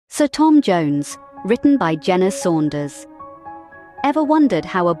Sir Tom Jones, written by Jenne Saunders. Ever wondered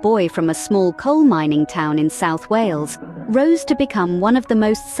how a boy from a small coal mining town in South Wales rose to become one of the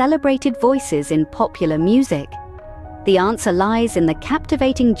most celebrated voices in popular music? The answer lies in the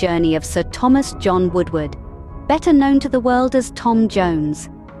captivating journey of Sir Thomas John Woodward, better known to the world as Tom Jones.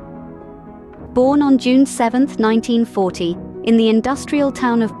 Born on June 7, 1940, in the industrial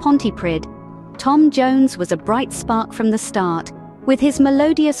town of Pontypridd, Tom Jones was a bright spark from the start, with his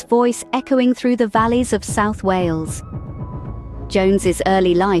melodious voice echoing through the valleys of South Wales. Jones's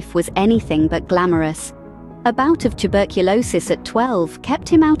early life was anything but glamorous. A bout of tuberculosis at 12 kept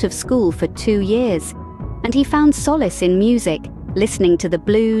him out of school for 2 years, and he found solace in music, listening to the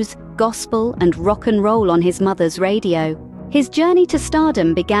blues, gospel, and rock and roll on his mother's radio. His journey to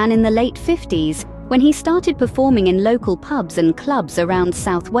stardom began in the late 50s, when he started performing in local pubs and clubs around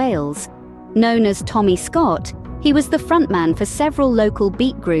South Wales. Known as Tommy Scott, he was the frontman for several local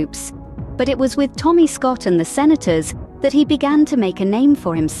beat groups. But it was with Tommy Scott and the Senators that he began to make a name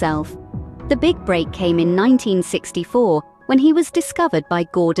for himself. The big break came in 1964, when he was discovered by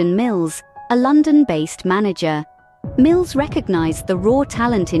Gordon Mills, a London-based manager. Mills recognized the raw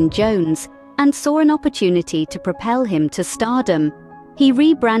talent in Jones and saw an opportunity to propel him to stardom. He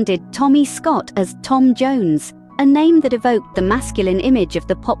rebranded Tommy Scott as Tom Jones, a name that evoked the masculine image of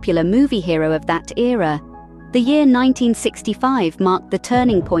the popular movie hero of that era. The year 1965 marked the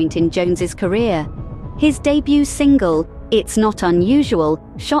turning point in Jones's career. His debut single, It's Not Unusual,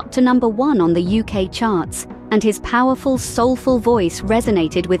 shot to #1 on the UK charts, and his powerful, soulful voice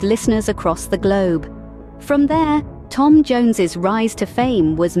resonated with listeners across the globe. From there, Tom Jones's rise to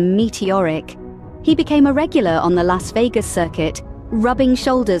fame was meteoric. He became a regular on the Las Vegas circuit, rubbing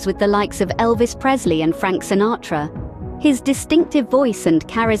shoulders with the likes of Elvis Presley and Frank Sinatra. His distinctive voice and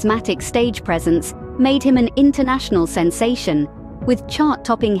charismatic stage presence made him an international sensation, with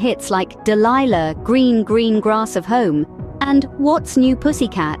chart-topping hits like Delilah, Green, Green Grass of Home, and What's New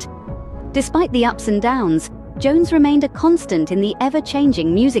Pussycat. Despite the ups and downs, Jones remained a constant in the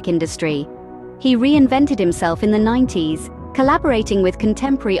ever-changing music industry. He reinvented himself in the 90s, collaborating with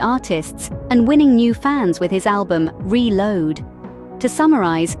contemporary artists and winning new fans with his album Reload. To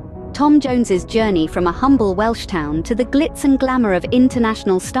summarize, Tom Jones's journey from a humble Welsh town to the glitz and glamour of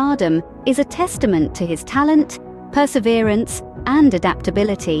international stardom is a testament to his talent, perseverance, and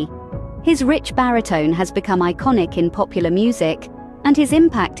adaptability. His rich baritone has become iconic in popular music, and his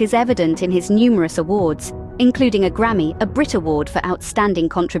impact is evident in his numerous awards, including a Grammy, a Brit Award for Outstanding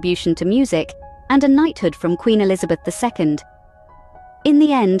Contribution to Music, and a knighthood from Queen Elizabeth II. In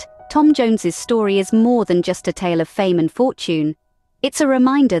the end, Tom Jones's story is more than just a tale of fame and fortune. It's a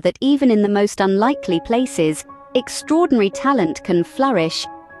reminder that even in the most unlikely places, extraordinary talent can flourish,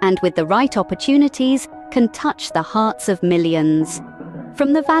 and with the right opportunities, can touch the hearts of millions.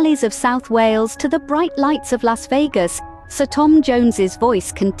 From the valleys of South Wales to the bright lights of Las Vegas, Sir Tom Jones's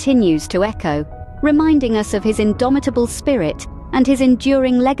voice continues to echo, reminding us of his indomitable spirit and his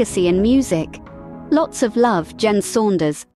enduring legacy in music. Lots of love, Jenne Saunders.